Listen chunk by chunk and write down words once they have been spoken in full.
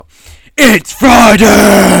It's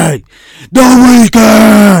Friday! The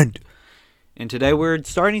weekend! And today we're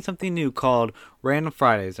starting something new called Random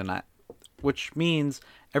Fridays, which means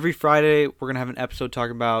every Friday we're going to have an episode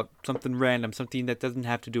talking about something random, something that doesn't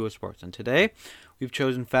have to do with sports. And today we've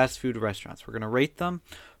chosen fast food restaurants. We're going to rate them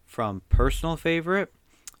from personal favorite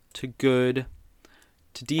to good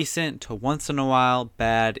to decent to once in a while,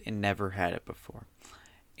 bad, and never had it before.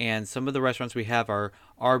 And some of the restaurants we have are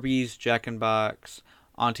Arby's, Jack in the Box,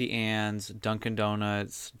 Auntie Anne's, Dunkin'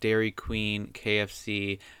 Donuts, Dairy Queen,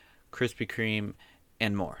 KFC, Krispy Kreme,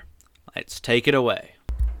 and more. Let's take it away.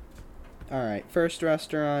 All right, first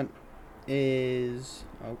restaurant is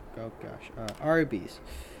Arby's.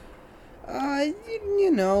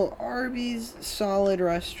 Arby's, solid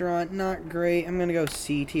restaurant, not great. I'm gonna go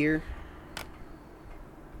C tier.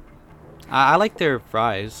 I like their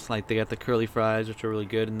fries. Like, they got the curly fries, which are really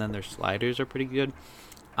good, and then their sliders are pretty good.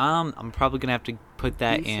 I'm probably gonna have to put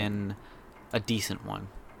that in a decent one.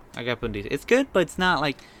 I gotta put it decent. It's good, but it's not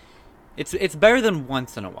like it's better than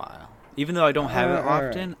once in a while. Even though I don't have it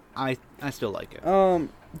often, right. I still like it.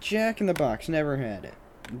 Jack in the Box, never had it.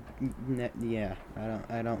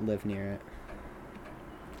 I don't live near it.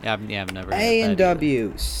 Yeah, I've never.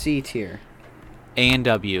 A&W, C tier.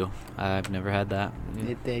 A&W, I've never had that.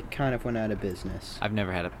 They kind of went out of business. I've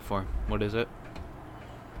never had it before. What is it?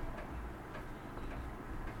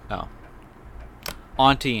 Oh.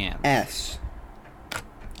 Auntie Anne's. S.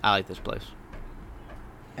 I like this place.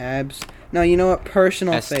 Abs. No, you know what?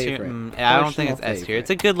 Personal S-tier? favorite. I don't think it's S tier. It's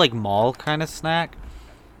a good like mall kind of snack.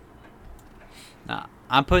 Nah,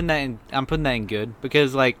 I'm putting that in good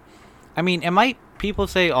because like, I mean, it might people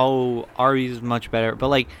say Arby's is much better, but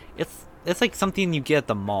like it's like something you get at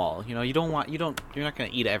the mall. You know, you're not gonna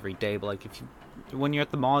eat it every day, but like when you're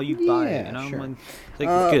at the mall, you buy it. You know, sure. It's like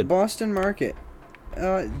it's good. Boston Market.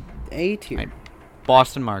 A tier. Right.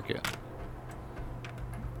 Boston Market.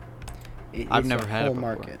 I've never had it before.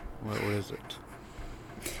 Market. What is it?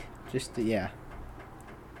 Just yeah.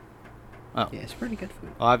 Oh. Yeah, it's pretty good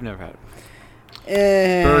food. Oh, I've never had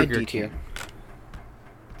it. Burger D tier.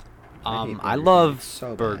 King. I love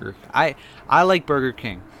Burger. I like Burger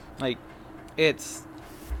King. Like, it's.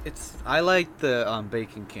 I like the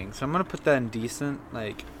Bacon King, so I'm gonna put that in decent.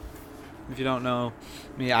 Like, if you don't know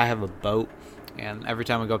me, I have a boat, and every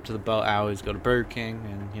time I go up to the boat, I always go to Burger King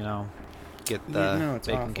and get the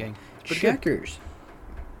Bacon awful. King. Checkers,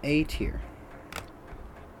 A tier.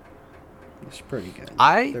 It's pretty good.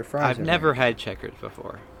 I've never had Checkers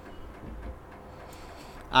before.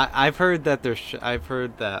 I've heard that they're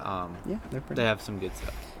they have some good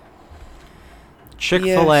stuff.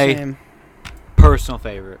 Chick-fil-A, same. personal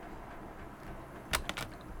favorite.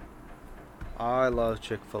 I love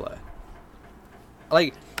Chick-fil-A.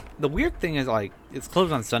 Like, the weird thing is, like, it's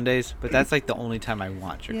closed on Sundays, but that's, like, the only time I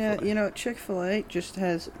want Chick-fil-A. Yeah, Chick-fil-A just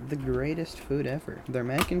has the greatest food ever. Their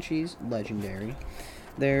mac and cheese, legendary.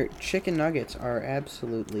 Their chicken nuggets are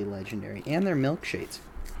absolutely legendary. And their milkshakes,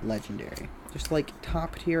 legendary. Just, like,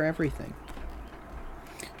 top-tier everything.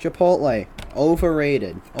 Chipotle,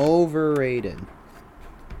 overrated.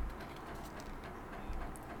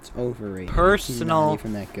 It's overrated. Personal it's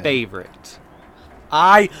not even that good. favorite.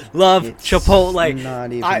 I love Chipotle.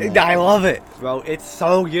 Not even I love it, bro. It's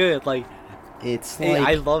so good. Like,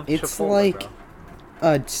 I love Chipotle, like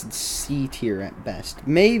bro. A C tier at best.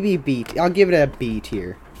 Maybe B. I'll give it a B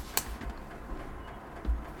tier.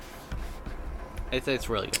 It's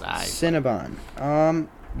really good. Cinnabon.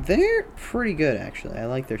 They're pretty good actually. I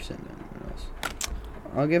like their Cinnabon rolls.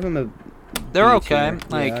 I'll give them a. They're B okay. tier.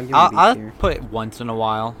 Like, Yeah, I'll put it once in a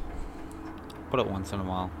while.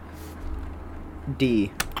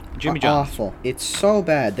 D. Jimmy John's. Awful. It's so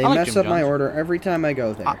bad. They mess up my order every time I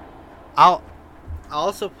go there. I'll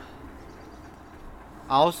also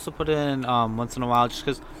put it in once in a while just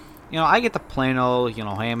because, I get the plain old,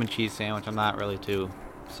 ham and cheese sandwich. I'm not really too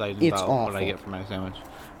excited about what I get for my sandwich,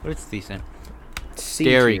 but it's decent.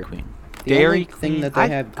 Dairy Queen. The only thing that they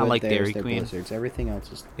have good I like there Dairy is their Queen. blizzards. Everything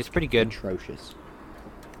else is It's pretty good. atrocious.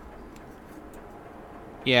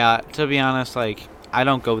 Yeah, to be honest, like, I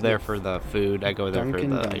don't go there for the food. I go there for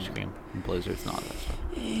the ice cream and blizzards and all that stuff.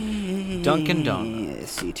 Dunkin'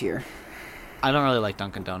 Donuts. C tier. I don't really like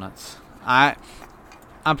Dunkin' Donuts. I'm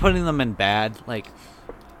putting them in bad. Like,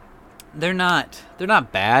 they're not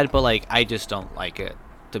bad, but like I just don't like it.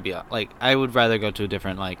 To be like, I would rather go to a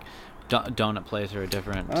different like donut place or a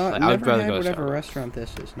different. Like, I would rather go to whatever Starbucks. restaurant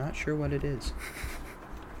this is. Not sure what it is.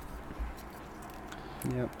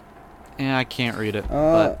 Yep. Yeah, I can't read it,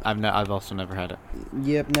 but I've also never had it.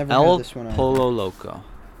 Yep, never El had this one either. Pollo Loco.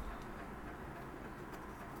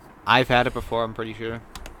 I've had it before, I'm pretty sure.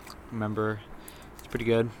 Remember, it's pretty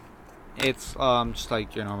good. It's just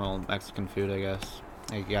like your normal Mexican food, I guess.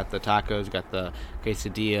 Like, you got the tacos, you got the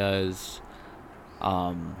quesadillas,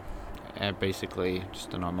 and basically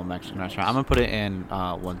just a normal Mexican restaurant. I'm gonna put it in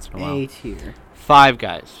once in a while. A tier. Five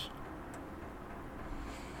Guys.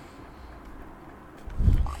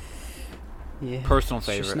 Yeah. Personal It's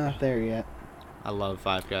favorite. just not there yet. I love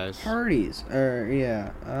Five Guys. Hardee's.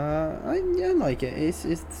 Yeah. I like it.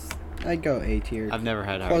 It's. I'd go A tier. I've never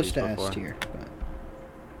had Close Hardee's to before. S tier.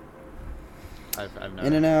 I've never.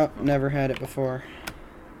 In-N-Out. Never had it before.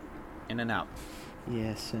 In-N-Out.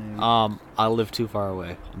 Yeah, same. I live too far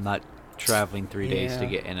away. I'm not traveling 3 days to Yeah.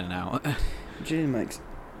 get In-N-Out. Jersey Mike's.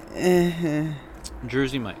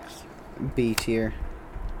 Jersey Mike's. B tier.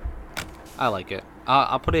 I like it.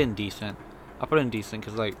 I'll put it in decent. I'll put it in decent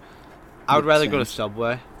because, like, I would rather go to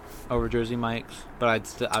Subway over Jersey Mike's, but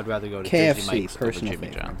I'd rather go to KFC, Jersey Mike's over personal Jimmy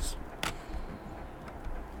favorite. John's.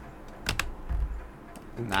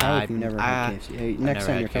 How have you never had KFC? Hey, next never time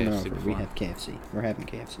had you're coming KFC over, we before. have KFC. We're having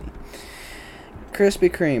KFC.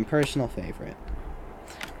 Krispy Kreme, personal favorite.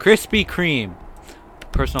 Krispy Kreme,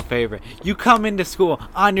 personal favorite. You come into school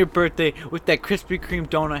on your birthday with that Krispy Kreme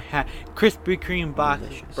donut hat, Krispy Kreme box,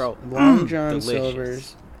 Delicious. bro. Long John delicious.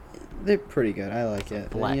 Silver's. They're pretty good. I like it.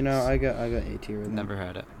 Flex. You know, I got A tier with them. Never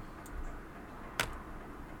had it.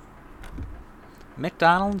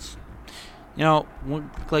 McDonald's, you know,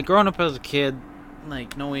 like growing up as a kid,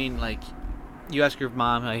 like knowing, like, you ask your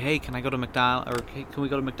mom, like, hey, can I go to McDonald's, or hey, can we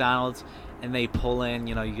go to McDonald's, and they pull in,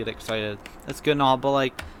 you know, you get excited. That's good and all, but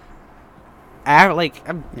like, I'm Yeah,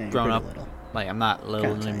 you're grown pretty up, little. like I'm not little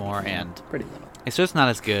Kinda tiny, anymore, yeah. and Pretty little. it's just not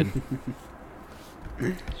as good.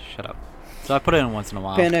 Shut up. So I put it in once in a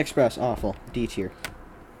while. Panda Express, awful. D tier.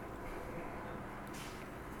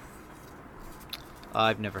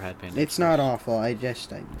 I've never had Panda It's Express. not awful. They just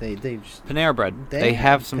Panera Bread. They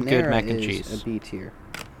have some good Panera mac and is cheese. A B tier.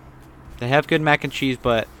 They have good mac and cheese,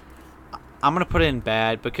 but I'm gonna put it in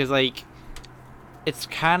bad because, like, it's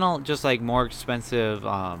kind of just like more expensive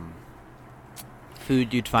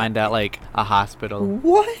food you'd find at like a hospital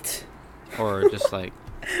What? or just like.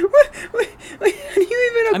 Wait, how do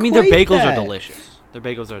you even I mean, their equate bagels that? are delicious. Their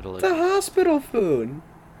bagels are delicious. The hospital food.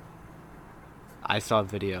 I saw a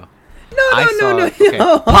video. No, no. Okay.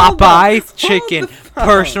 Hold Popeye's the chicken, phone.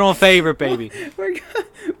 personal favorite, baby. We're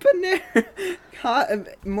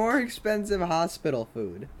Panera, more expensive hospital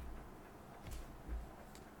food.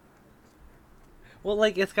 Well,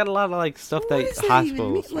 like, it's got a lot of like stuff What that does that even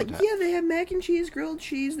mean? hospitals Like, would have. yeah, they have mac and cheese, grilled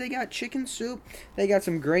cheese. They got chicken soup. They got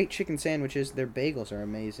some great chicken sandwiches. Their bagels are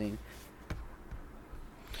amazing.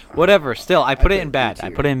 Whatever. Still, I put it put in B bad. I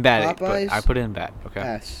tier. put it in bad. Popeyes? But I put it in bad. Okay.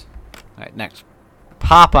 S. All right. Next.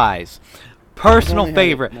 Popeyes. Personal only had it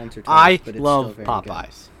favorite. once or twice, I but it's love still very good.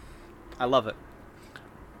 Popeyes. I love it.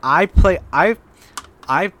 I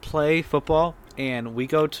play football, and we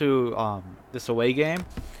go to this away game,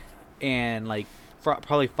 and like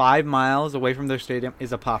probably 5 miles away from their stadium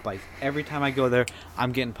is a Popeyes. Every time I go there,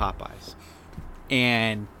 I'm getting Popeyes,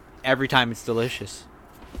 and every time it's delicious.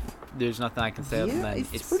 There's nothing I can say other Yeah, than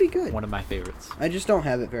it's pretty good. One of my favorites. I just don't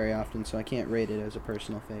have it very often, so I can't rate it as a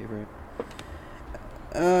personal favorite.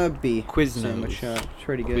 B. Quiznos. Sandwich shop. It's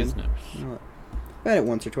pretty good. Quiznos. I've had it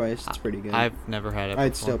once or twice. It's pretty good. I've never had it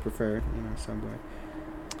I'd before. still prefer, Subway.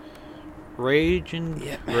 Raisin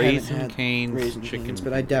Cane's Raisin chicken Cane's,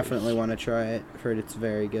 but I fingers. definitely want to try it. I've heard it's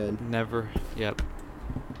very good. Never. Yep.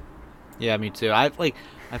 Yeah, me too. I've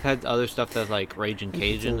had other stuff that's like Raging I think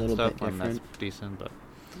it's a Cajun and little stuff, bit and that's different. decent. But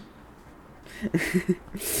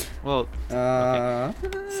well,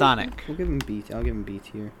 Sonic. We'll give him B. I'll give him B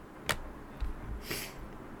tier.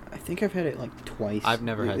 I think I've had it like twice. I've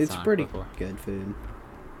never had It's Sonic pretty before. good food.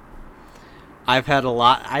 I've had a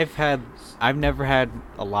lot. I've never had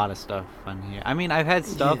a lot of stuff on here. I mean, I've had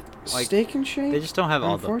stuff Yeah, like Steak and Shake. they just don't have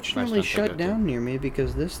all the unfortunately restaurants I shut go to. down near me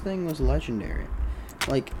because this thing was legendary.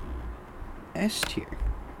 Like S tier.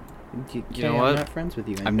 You know I'm what? not friends with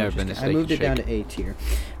you anymore. I've never been to I Steak moved and it down Shake. to A tier.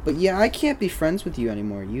 But yeah, I can't be friends with you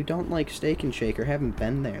anymore. You don't like Steak and Shake or haven't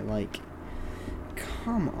been there. Like,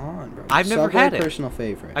 come on, bro. I've never Subway, had it. Personal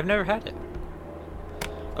favorite. I've never had it.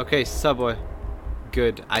 Okay, Subway.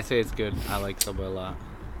 Good. I say it's good. I like Subway a lot.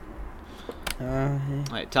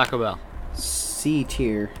 Alright, Taco Bell. C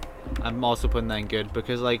tier. I'm also putting that in good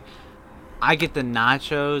because, like, I get the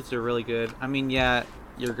nachos. They're really good. I mean, yeah,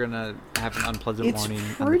 you're gonna have an unpleasant It's morning on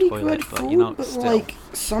the pretty toilet, good but, food, you know, but still. like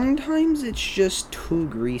sometimes it's just too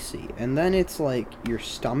greasy, and then it's like your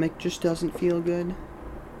stomach just doesn't feel good.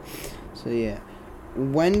 So yeah,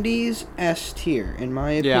 Wendy's S tier in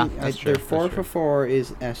my Yeah, opinion. that's true, Their that's 4 true. for 4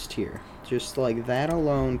 is S tier. Just like that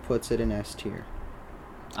alone puts it in S tier.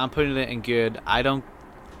 I'm putting it in good. I don't.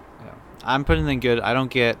 You know, I'm putting in good. I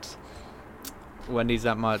don't get Wendy's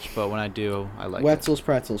that much, but when I do, I like Wetzel's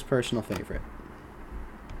Pretzels, personal favorite.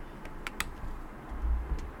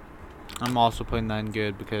 I'm also putting that in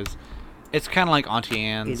good because it's kind of like Auntie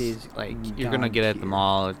Anne's. It is like you're gonna get it at the tier.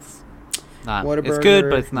 mall. It's not. Whataburger, It's good,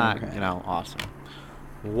 but it's not. never had You know, awesome.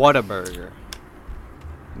 Whataburger.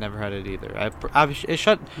 Never had it either. It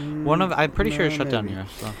shut. I'm pretty sure it shut down maybe. here.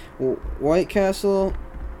 So Well, White Castle,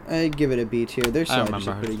 I'd give it a B tier. Their I don't sandwiches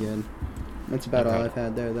are remember. pretty good. That's about Okay. all I've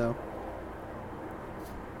had there, though.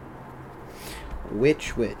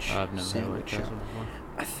 Which I've never had White sandwich Castle shop? before.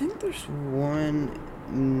 I think there's one.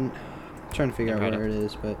 I'm trying to figure out Never had where it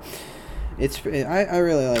is, but I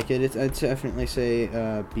really like it. I'd definitely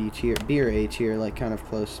say B tier, B or A tier, like kind of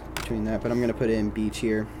close between that. But I'm gonna put it in B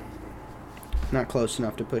tier. Not close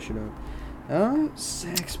enough to push it over.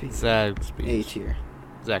 Zaxby's. A Zaxby's. tier.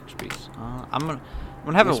 Zaxby's. I'm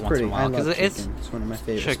gonna have It's it once pretty. in a I while love because it's chicken. It's one of my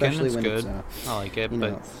favorites, chicken. especially It's when good. it's I like it, you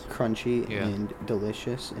but know, crunchy yeah. and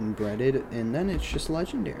delicious and breaded, and then it's just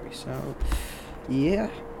legendary. So, yeah.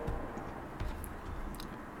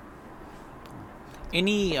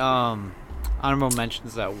 any honorable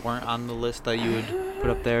mentions that weren't on the list that you would put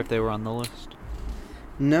up there if they were on the list?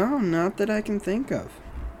 No, not that I can think of.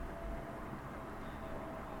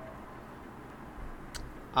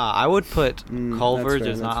 I would put that's Culver's.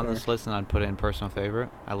 fair, It's not that's on fair. this list, and I'd put it in personal favorite.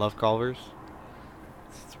 I love Culver's.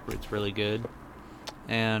 It's really good,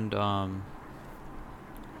 and I'm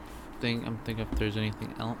thinking if there's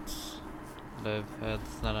anything else that I've had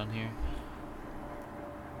that's not on here.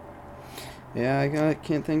 Yeah, I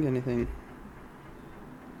can't think of anything.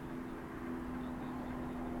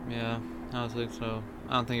 Yeah, I don't think so.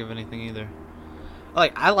 I don't think of anything either.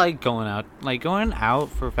 Like I like going out. Like going out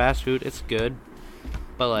for fast food, it's good.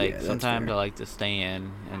 But like Yeah, that's sometimes fair. I like to stay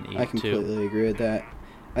in and eat I too. completely agree with that.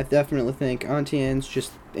 I definitely think Auntie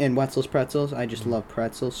Anne's and Wetzel's Pretzels. I just Mhm. love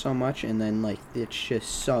pretzels so much, and then like it's just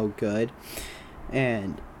so good.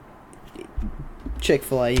 And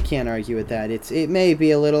Chick-fil-A, you can't argue with that. It may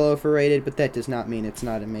be a little overrated, but that does not mean it's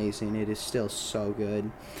not amazing. It is still so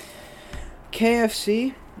good.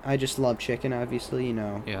 KFC, I just love chicken, obviously,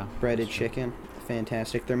 Yeah. breaded that's true. chicken,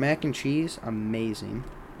 fantastic. Their mac and cheese, amazing.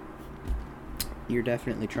 You're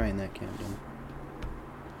definitely trying that, Camden.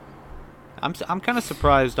 I'm kind of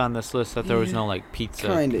surprised on this list that there was Yeah, no like pizza.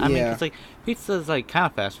 kinda, I mean, yeah. 'cause like pizza is like kind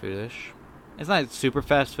of fast foodish. It's not super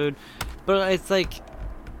fast food, but it's like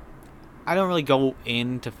I don't really go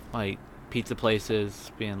into like pizza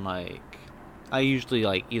places being like I usually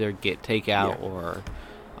like either get takeout Yeah. or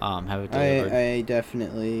have it delivered. I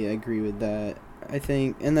definitely agree with that. I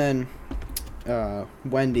think, and then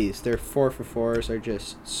Wendy's, their 4 for 4s are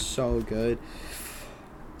just so good.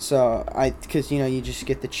 So because you just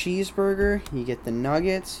get the cheeseburger, you get the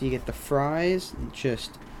nuggets, you get the fries,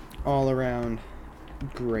 just all around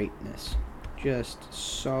greatness. Just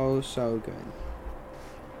so good.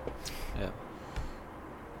 Yeah.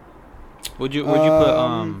 Would you put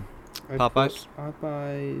I'd Popeyes? put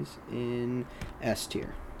Popeyes in S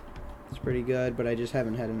tier. It's pretty good, but I just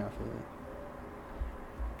haven't had enough of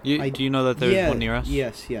it. Do you know that there's one near us?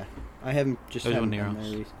 Yes, yeah. I haven't There's haven't one near been us.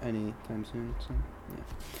 there anytime soon. So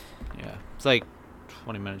Yeah, it's like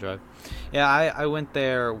 20-minute drive. Yeah, I went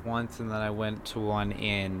there once, and then I went to one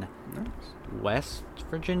in nice. West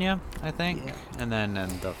Virginia, I think, Yeah. and then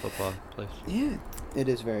the football place. Yeah, it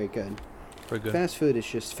is very good. Pretty good. Fast food is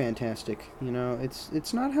just fantastic.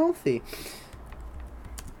 It's not healthy,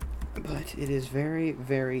 but it is very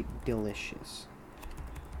very delicious.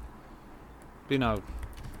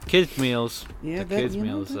 Kids meals. Yeah, The kids'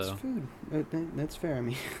 meals, that's though. food. That's fair. I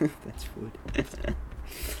mean, that's food.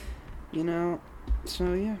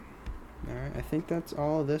 So yeah. All right, I think that's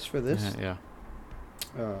all of this for this Yeah.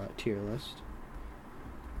 tier list.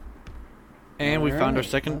 And we found our Alright,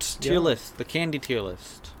 second let's tier go. list, the candy tier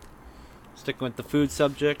list. Sticking with the food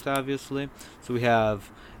subject, obviously. So we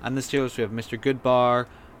have on this tier list we have Mr. Goodbar,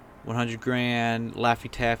 100 Grand, Laffy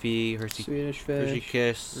Taffy, Hershey Swedish Hershey Fish,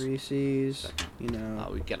 Kiss. Reese's,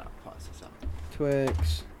 Oh, we gotta pause this out.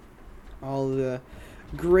 Twix, all the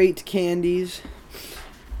great candies.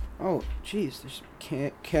 Oh, jeez, there's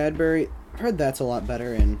Cadbury. I've heard that's a lot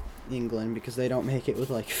better in England because they don't make it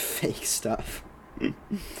with like fake stuff. I'm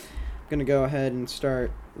gonna go ahead and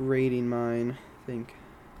start rating mine. I think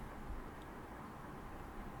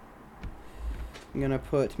I'm gonna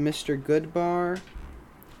put Mr. Goodbar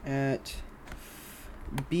at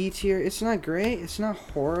B tier. It's not great. It's not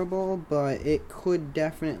horrible, but it could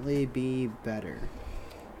definitely be better.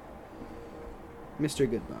 Mr.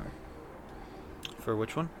 Goodbar. For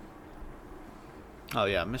which one? Oh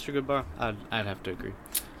yeah, Mr. Goodbar. I'd have to agree.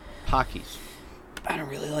 Pockies. I don't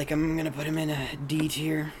really like him. I'm gonna put him in a D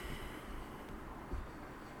tier.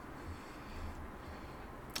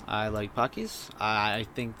 I like Pockies. I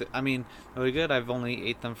think that, I mean, they're really good. I've only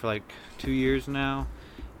ate them for like 2 years now,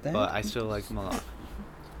 but I still like them a lot.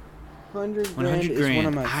 100 100 grand is one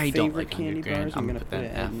of grand. my I don't favorite like 100 candy grand. bars. I'm gonna put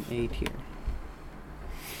it at an A tier.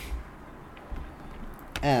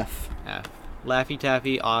 F. F. Laffy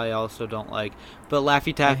Taffy, I also don't like, but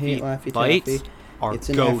Laffy I hate Taffy Laffy bites Taffy. are It's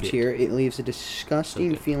an goated. F tier. It leaves a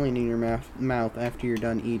disgusting Okay. feeling in your mouth after you're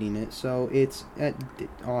done eating it. So it's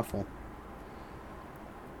awful.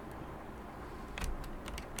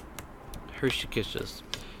 Hershey Kisses.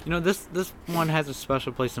 You know, this one has a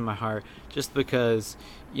special place in my heart just because,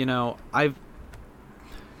 you know, I've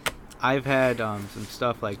had some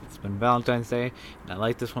stuff like it's been Valentine's Day and I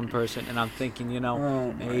like this one person and I'm thinking, you know,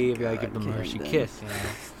 Oh my maybe I God, give them a Hershey Camden. Kiss, you know,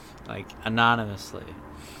 like anonymously.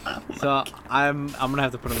 So I'm gonna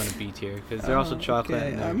have to put them in a B tier because they're also chocolate.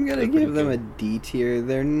 Okay, And I'm gonna they're give pretty them a good. D tier.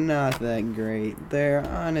 They're not that great. They're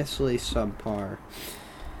honestly subpar.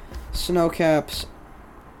 Snowcaps,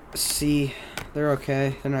 C. They're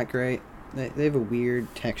okay. They're not great. They have a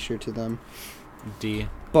weird texture to them. D.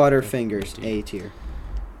 Butterfingers, D. A tier.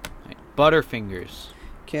 Butterfingers.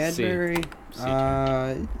 Cadbury, C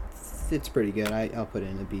tier. it's pretty good. I'll put it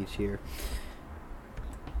in a B tier.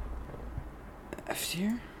 F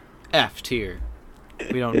tier? F tier.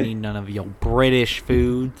 We don't need none of your British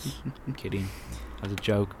foods. Kidding. That was a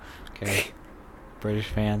joke. Okay. British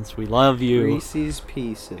fans, we love you. Reese's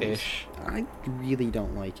Pieces. Ish. I really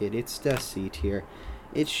don't like it. It's the C tier.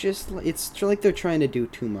 It's like they're trying to do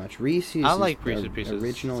too much. Reese's I like is Reese's Pieces.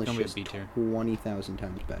 original It's is gonna be a just B tier. 20,000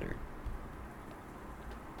 times better.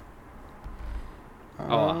 Oh,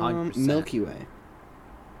 100%. Milky Way.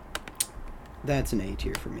 That's an A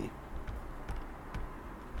tier for me.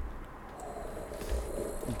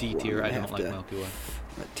 D Ooh, tier. I'm I gonna don't have like to- Milky Way.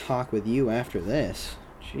 I'm gonna talk with you after this.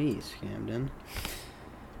 Jeez, Camden.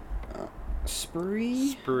 Spree?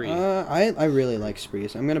 Spree. I really like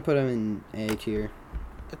Sprees. I'm gonna put them in A tier.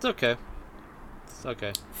 It's okay. It's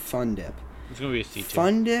okay. Fun Dip. It's gonna be a C tier.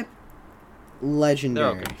 Fun Dip,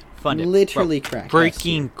 legendary. They're okay. Fun Dip. Literally Bro, crack.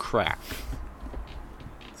 breaking crack.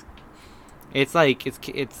 It's like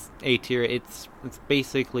it's A tier. It's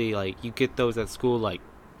basically like you get those at school, like,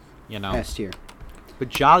 you know. S tier. But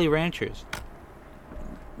Jolly Ranchers.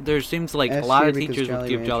 There seems like a S lot tier of because teachers would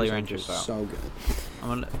give Jolly are Ranchers just out. so good.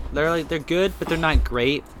 They're good, but they're not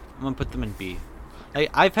great. I'm gonna put them in B. Like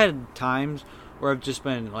I've had times where I've just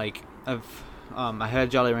been like I had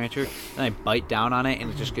a Jolly Rancher and I bite down on it and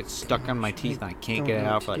it just gets stuck on my teeth and I can't don't get it know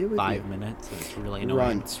out what for to do like with 5 you. minutes. And it's really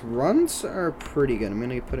annoying. Runts are pretty good. I'm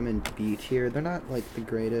gonna put them in B tier. They're not like the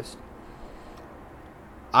greatest.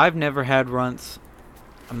 I've never had runts.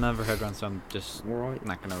 I've never had runts, so I'm just Right.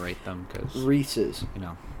 not gonna rate them because Reese's. you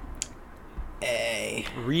know. A.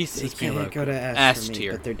 They Reese's can't peanut go to S, S for me,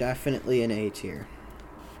 tier. but they're definitely an A tier.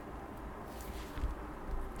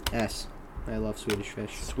 S. I love Swedish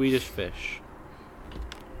Fish. Swedish Fish.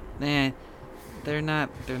 Nah, they're not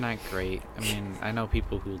great. I mean, I know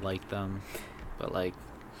people who like them, but like,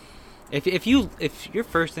 if your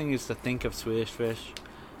first thing is to think of Swedish Fish,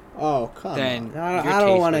 Oh, come Then on. I your don't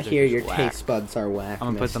taste want to buds are hear just your whack. taste buds are whack. I'm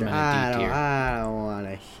gonna put them mister. in a D tier. I don't want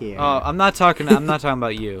to hear. oh, I'm not talking about you. I'm not talking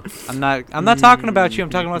about you. I'm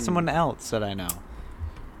talking about someone else that I know.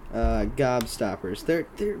 Gobstoppers. They're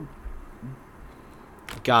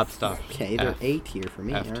Gobstop. okay. They're F. A tier for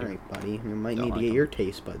me. F All tier. right, buddy. You might Don't need like to get them. your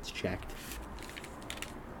taste buds checked.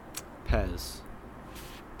 Pez.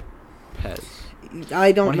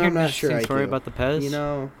 I don't Wanna know. hear I'm an not sure. interesting I story do. about the Pez? You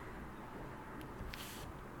know.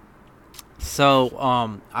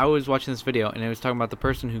 So, I was watching this video, and it was talking about the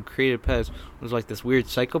person who created Pez was, like, this weird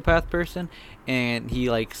psychopath person, and he,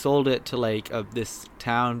 like, sold it to, like, this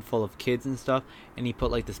town full of kids and stuff, and he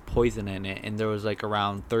put, like, this poison in it, and there was, like,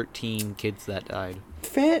 around 13 kids that died.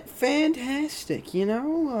 Fantastic. You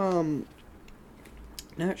know.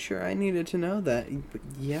 Not sure I needed to know that. But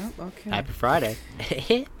yeah. Okay. Happy Friday.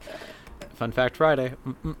 Fun fact Friday.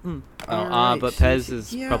 Alright, But so Pez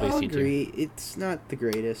is yeah, probably I'll C tier. agree. It's not the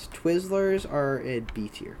greatest. Twizzlers are at B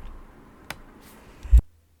tier.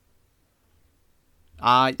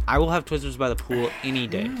 I will have Twizzlers by the pool any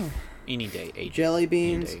day. Wow. Any day. Jelly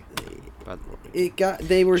beans. By the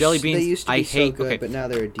pool. Jelly beans, They used to I be hate- so good, okay, but now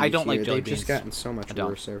they're a D I don't like tier. jelly They've just beans. gotten so much I don't.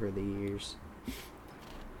 worse over the years.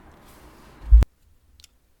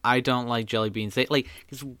 I don't like jelly beans. They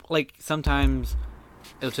cause, sometimes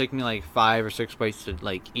it'll take me like 5 or 6 bites to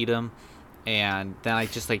like eat them, and then I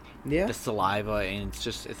just like Yeah. the saliva, and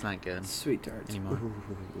it's not good Sweet tarts. anymore.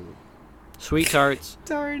 Ooh. Sweet tarts,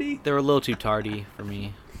 Tardy. they're a little too tardy for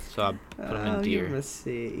me. so I put them in Give deer. him a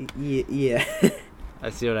C. Yeah. I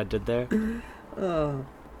see what I did there. Oh.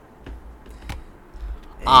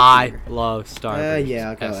 I love Starburst. Yeah,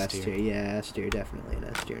 I'll go S S tier. tier. Yeah, S tier, definitely an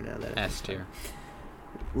S tier now. That S tier.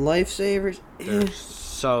 Lifesavers. They're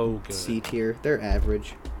so good. C tier. They're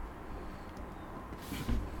average.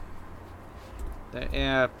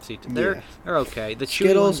 Yeah, C tier. Yeah. They're okay. The chewy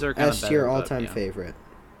Skittles, ones are kind of S better. tier, but, all-time yeah. favorite.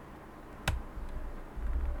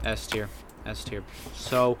 S tier. S tier.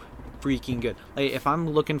 So freaking good. Like, if I'm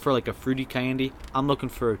looking for like a fruity candy, I'm looking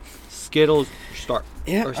for Skittles or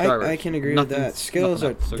Yeah, Starburst. I can agree with that. Nothing's- Skittles are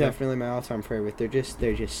nothing else, okay? definitely my all-time favorite. They're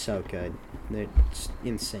just so good. They're just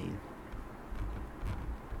insane.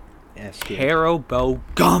 S tier. Haribo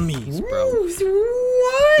gummies, bro.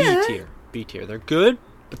 What? B tier. B tier. They're good,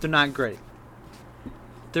 but they're not great.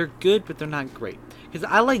 They're good, but they're not great. Because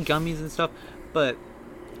I like gummies and stuff, but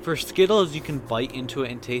for Skittles, you can bite into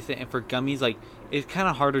it and taste it. And for gummies, like, it's kind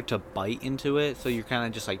of harder to bite into it. So you're kind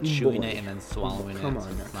of just, like, chewing it and then swallowing it. Come so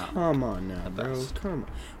on it's now. not Come on now, the bro. best. Come on.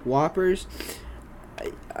 Whoppers,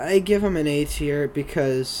 I give them an A tier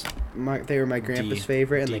because they were my grandpa's D.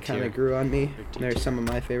 favorite and D they kind tier. of grew on me. They're D They're tier. some of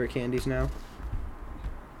my favorite candies now.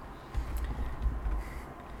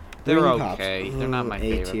 They're Ring Pops. okay. They're not my A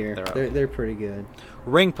favorite. tier. They're okay. They're pretty good.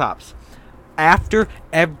 Ring Pops. After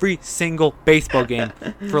every single baseball game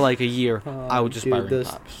for like a year, I would just buy dude, Ring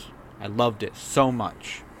Pops. I loved it so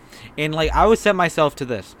much. And like I would set myself to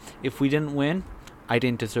this. If we didn't win, I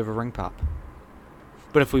didn't deserve a Ring Pop.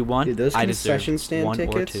 But if we won, Dude, those I concession deserved stand one or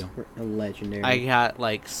tickets two. were legendary. I got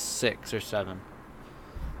like 6 or 7.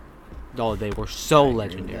 Oh, they were so I agree with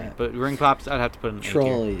legendary. that. But Ring Pops, I'd have to put in A tier.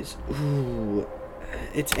 Trolleys. Ooh.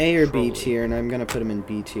 It's A or B Trolley. tier, and I'm going to put them in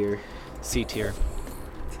B tier. C tier.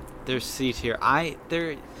 They're C tier.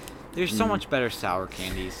 There's so much better sour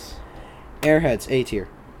candies. Airheads, A tier.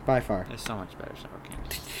 By far. There's so much better sour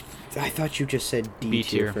candies. I thought you just said D B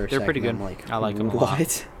tier tier. for a They're second. pretty good. I'm like, I like 'em a what?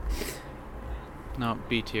 lot. No,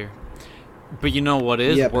 B tier. But you know what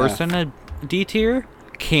is Yep, worse F. than a D tier?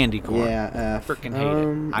 Candy corn. Yeah, F. Freaking hate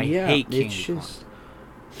it. I hate candy it's just,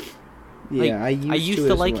 corn. Like, Yeah, I used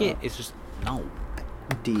to as like well. it. It's just no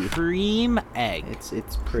D. cream egg. It's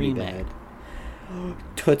pretty Cream bad. egg.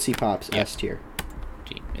 Tootsie Pops, Yeah. S tier.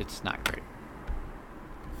 G. It's not great.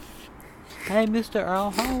 Hey, Mr.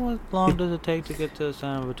 Earl, how long does it take to get to the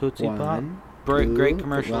sound of a Tootsie Pop? One, Great two,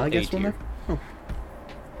 commercial. well, I A guess we'll tier. never-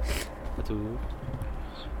 A two.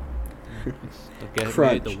 Look at me,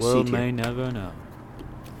 Crunch, the world C tier. may never know.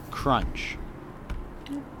 Crunch.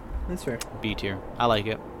 That's fair. B tier. I like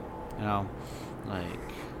it. You know,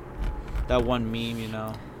 like that one meme, you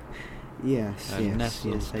know, Yes,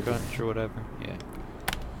 Nestle's I do. Crunch or whatever. Yeah.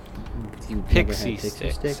 You've Pixie never had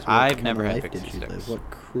sticks. What I've kind never of had life Pixie did you live? sticks.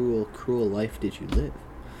 What cruel life did you live?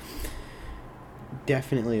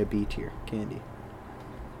 Definitely a B tier candy.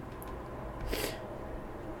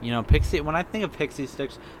 You know, Pixie. When I think of Pixie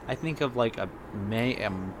sticks, I think of like It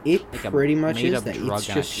like a pretty much is made-up that. drug It's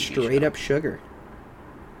on a just TV straight show. up sugar.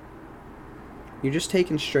 You're just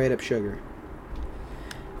taking straight up sugar.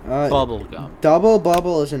 bubble gum. Double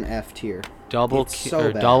Bubble is an F tier. Double It's so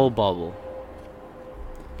or bad. double bubble.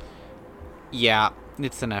 Yeah,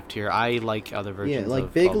 it's an F tier. I like other versions. Yeah, like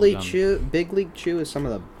of Big bubble League gum. Chew. Big League Chew is some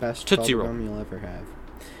of the best Tootsie bubble Roll. gum you'll ever have.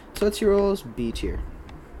 Tootsie Rolls, B tier.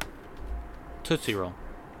 Tootsie Roll.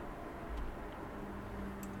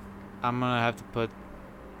 I'm gonna have to put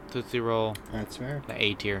Tootsie Roll That's fair. the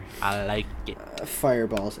A tier. I like it.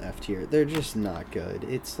 Fireballs, F tier. They're just not good.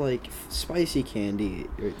 It's like spicy candy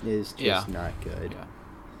is just Yeah. not good. Yeah.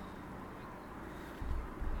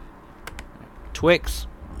 Twix.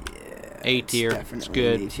 Yeah, A it's tier. definitely It's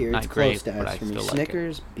good. A tier. Not It's great, close to but S I for me. still like it.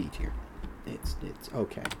 Snickers, B tier. It's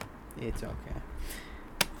okay. It's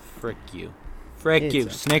okay. Frick you. Frick It's you.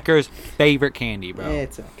 okay. Snickers, favorite candy, bro.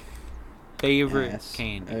 It's okay. Favorite S.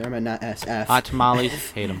 candy. I mean, not S. F. Hot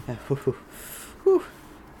tamales, hate them. S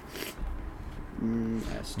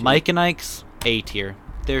tier. Mike and Ike's, A tier.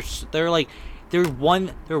 They're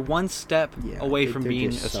one step Yeah, away from they're being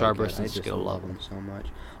a just so Starburst good. I and just skill love level. them so much.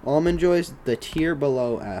 Almond Joys, the tier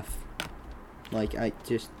below F. Like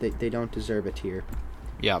they don't deserve a tier.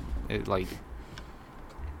 Yeah,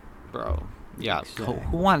 bro. Yeah, Exactly.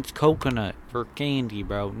 who wants coconut for candy,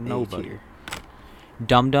 bro? A Nobody. tier.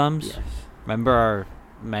 Dum Dums. Yes. Remember our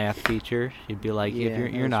math teacher? She'd be like, Yeah, if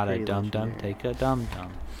that you're was not a pretty dum dum, legendary. take a dum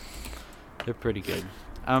dum. They're pretty good.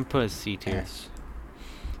 I'm putting C tier. S.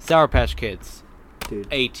 Sour Patch Kids, Dude.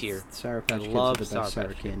 A tier. Sour I Patch Kids love are the Sour best sour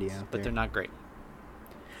Patch candy Kids, out but there. they're not great.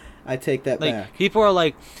 I take that Like back. people are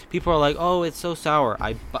like, oh, it's so sour. No,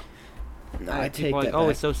 I I people take are like, that oh,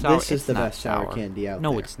 back. it's so sour. This is It's the not best sour sour. candy out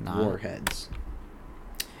No, there. it's not. Warheads.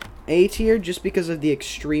 A tier just because of the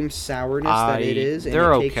extreme sourness that it is, and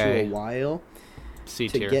they're it takes okay. you a while C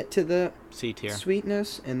to tier. get to the C tier.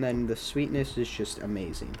 sweetness, and then the sweetness is just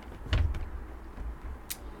amazing.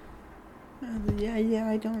 Yeah,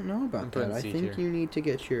 I don't know about that. I think you need to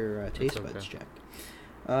get your taste buds checked.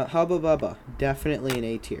 Hubba Bubba, definitely an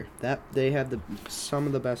A tier. That they have some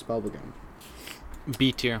of the best bubblegum.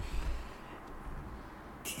 B tier.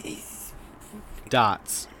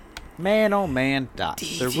 Dots. Man, oh man, Dots.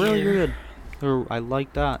 D They're really tier. good. I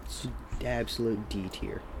like Dots. Absolute D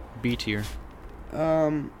tier. B tier.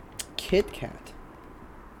 Kit Kat.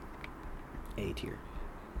 A tier.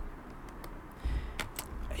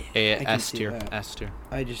 S tier. S tier.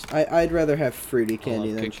 I'd rather have fruity candy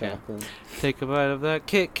love than Kit Kat. chocolate. Take a bite of that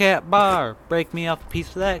Kit Kat bar. Break me off a piece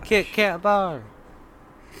of that Kit Kat bar.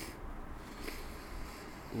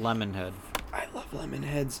 Lemon Head. I love lemon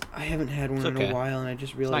heads. I haven't had one in a while, and I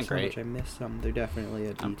just realized how much I missed them. They're definitely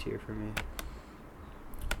a D tier for me.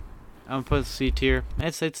 I'm gonna put C tier.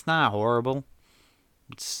 It's not horrible.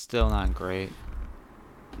 It's still not great.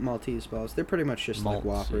 Maltese balls. They're pretty much just like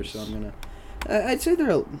Whoppers, so I'm gonna. I'd say they're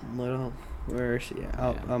a little worse. Yeah,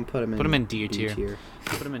 I'll put them in. Put them in D tier.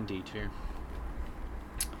 Put them in D tier.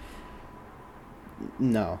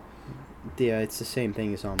 No. Yeah, it's the same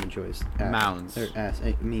thing as Almond Joy's. Mounds.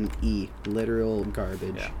 I mean E. Literal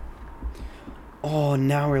garbage. Yeah. Oh,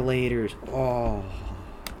 now we're laters. Oh.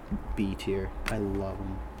 B tier. I love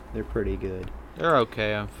them. They're pretty good. They're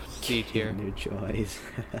okay. I'm C tier. Kinder Joys.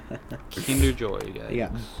 Kinder Joy, guys. They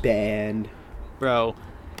got banned. Bro,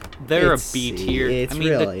 they're It's a B tier. It's I mean,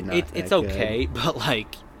 really not it's that okay, but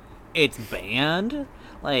like, it's banned.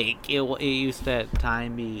 Like it used to at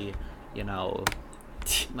time be, you know,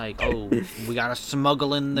 like, oh, we gotta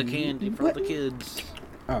smuggle in the candy for the kids.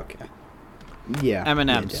 Okay. Yeah. M&Ms.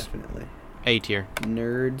 Yeah, definitely. A tier.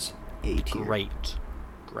 Nerds. A tier.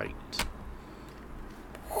 Great.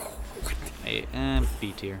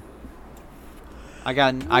 B tier. I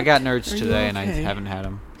got nerds today, and I haven't had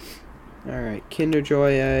them. All right, Kinder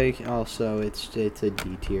Joy egg. Also, it's a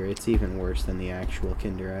D tier. It's even worse than the actual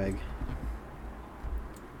Kinder egg.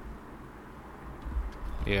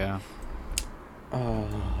 Yeah.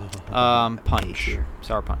 Oh. Punch.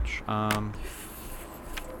 Sour Punch.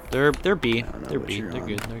 They're B. They're B. They're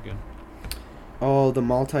good. They're good. Oh, the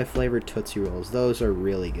multi-flavored Tootsie Rolls. Those are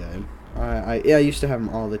really good. I used to have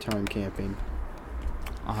them all the time camping.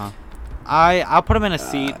 I'll put them in a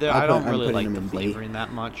C. I don't I'm really putting like them the in B. flavoring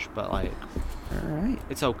that much, but like, All right.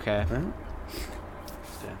 it's okay. Well,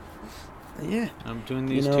 yeah. I'm doing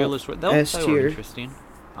these tier lists. S They were tier. interesting.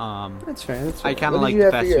 That's fair. That's fair. I kind of What like did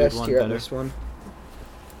you the have for fast your food S one tier on better. this one?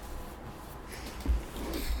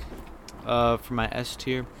 For my S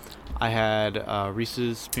tier, I had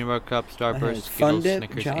Reese's Peanut Butter Cup, I Starburst, had Skittles, Fun Dip,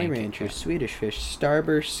 Snickers, Jolly and Kit Ranchers, Kat. Swedish Fish,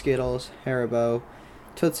 Starburst, Skittles, Haribo,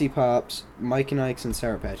 Tootsie Pops, Mike and Ike's, and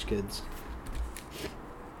Sour Patch Kids.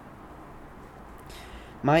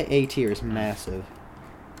 My A tier is massive.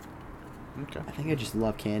 Okay. I think I just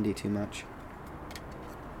love candy too much.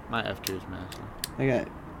 My F tier is massive. I got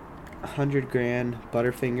 100 Grand,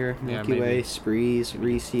 Butterfinger, Milky maybe. Way, Sprees,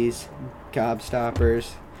 Reese's,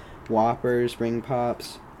 Gobstoppers, Whoppers, Ring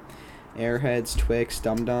Pops, Airheads, Twix,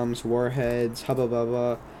 Dum Dums, Warheads, Hubba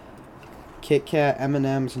Bubba, Kit Kat,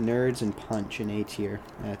 M&M's, Nerds, and Punch in A tier.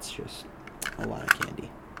 That's just a lot of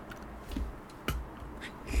candy.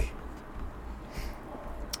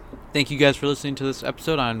 Thank you guys for listening to this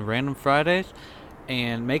episode on Random Fridays,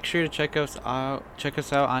 and make sure to check us out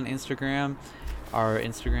on Instagram. Our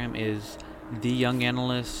Instagram is The Young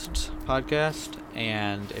Analyst Podcast,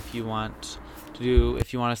 and if you want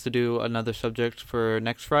us to do another subject for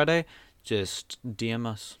next Friday, just DM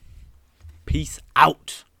us. Peace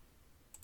out.